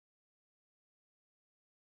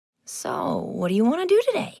So, what do you want to do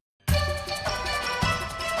today?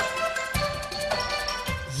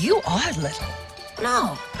 You are little.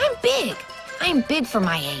 No, I'm big. I'm big for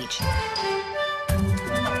my age.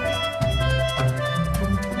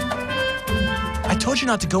 I told you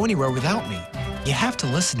not to go anywhere without me. You have to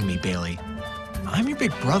listen to me, Bailey. I'm your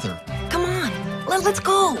big brother. Come on, let's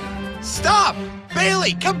go. Stop!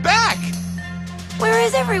 Bailey, come back! Where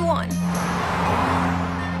is everyone?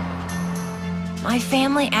 My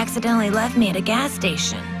family accidentally left me at a gas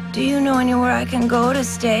station. Do you know anywhere I can go to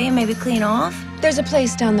stay and maybe clean off? There's a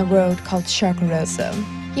place down the road called Sharkarosa.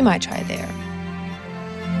 You might try there.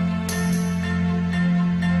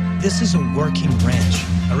 This is a working ranch.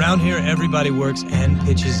 Around here, everybody works and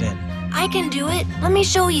pitches in. I can do it. Let me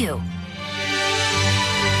show you.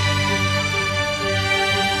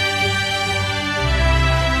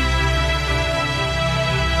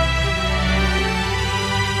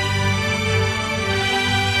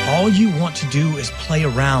 All you want to do is play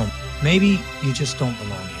around. Maybe you just don't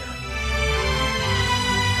belong here.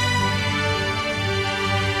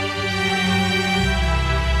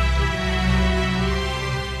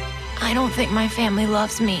 I don't think my family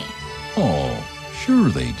loves me. Oh, sure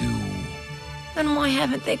they do. Then why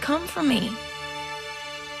haven't they come for me?